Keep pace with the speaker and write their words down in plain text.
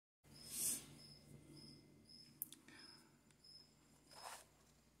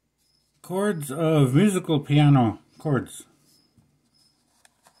chords of musical piano chords,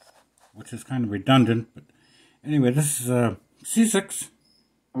 which is kind of redundant, but anyway, this is C6,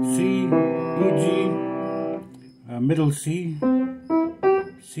 C, E, G, middle C,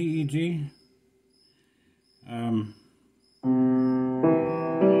 C, E, G, and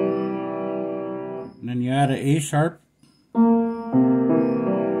then you add an A sharp,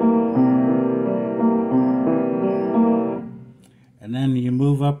 and then you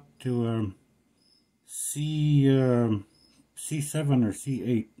move up to C, C7 or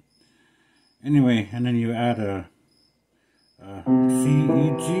C8. Anyway, and then you add a C,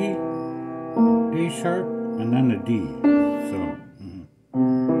 E, G, A sharp, and then a D. So,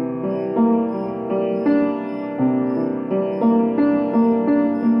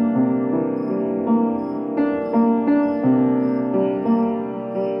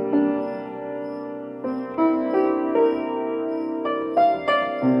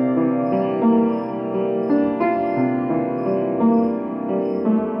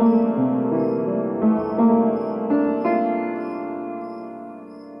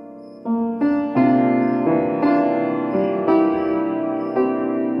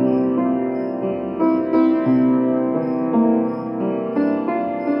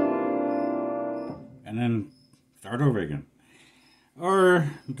 and then start over again. Or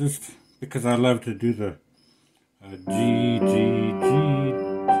just because I love to do the G, G, G,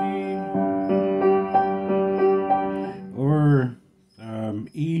 G, or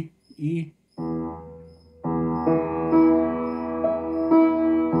E, E.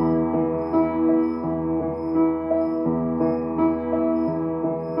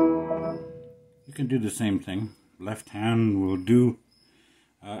 You can do the same thing. Left hand will do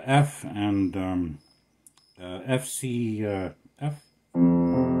F and F, C, F,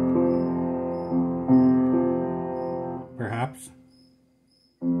 perhaps.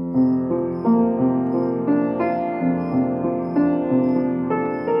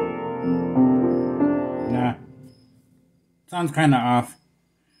 Nah, sounds kind of off.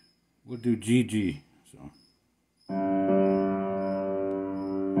 We'll do G, G. So.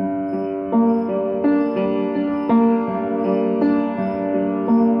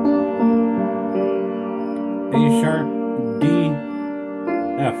 A sharp, D,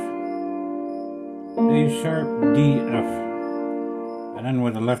 F. A sharp, D, F. And then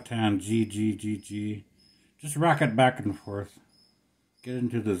with the left hand, G, G, G, G. Just rock it back and forth. Get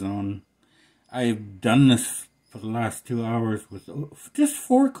into the zone. I've done this for the last 2 hours with just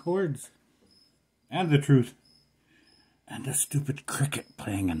 4 chords. And the truth. And a stupid cricket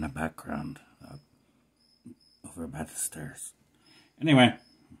playing in the background. Over by the stairs. Anyway.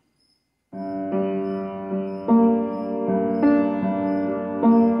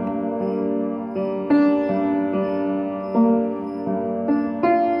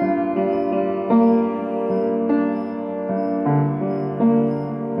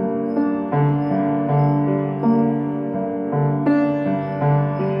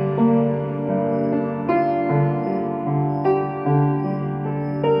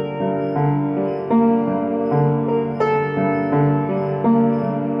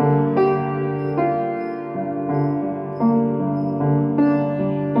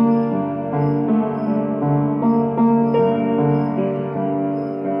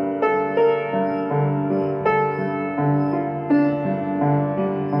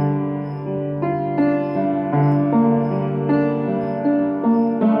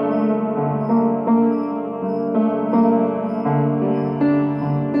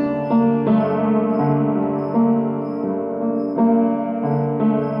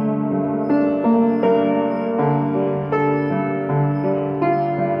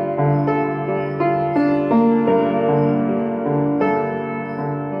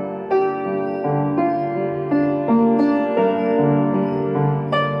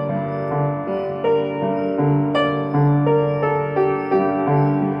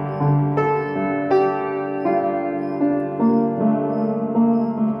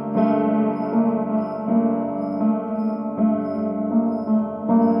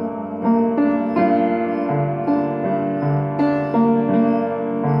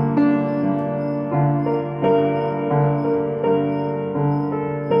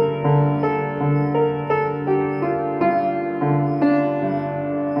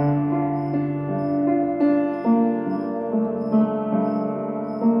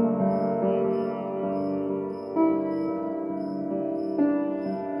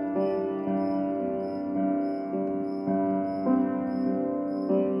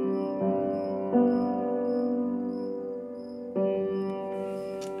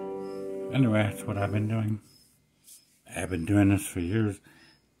 Anyway, that's what I've been doing. I've been doing this for years.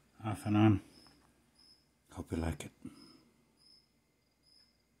 off and on. Hope you like it.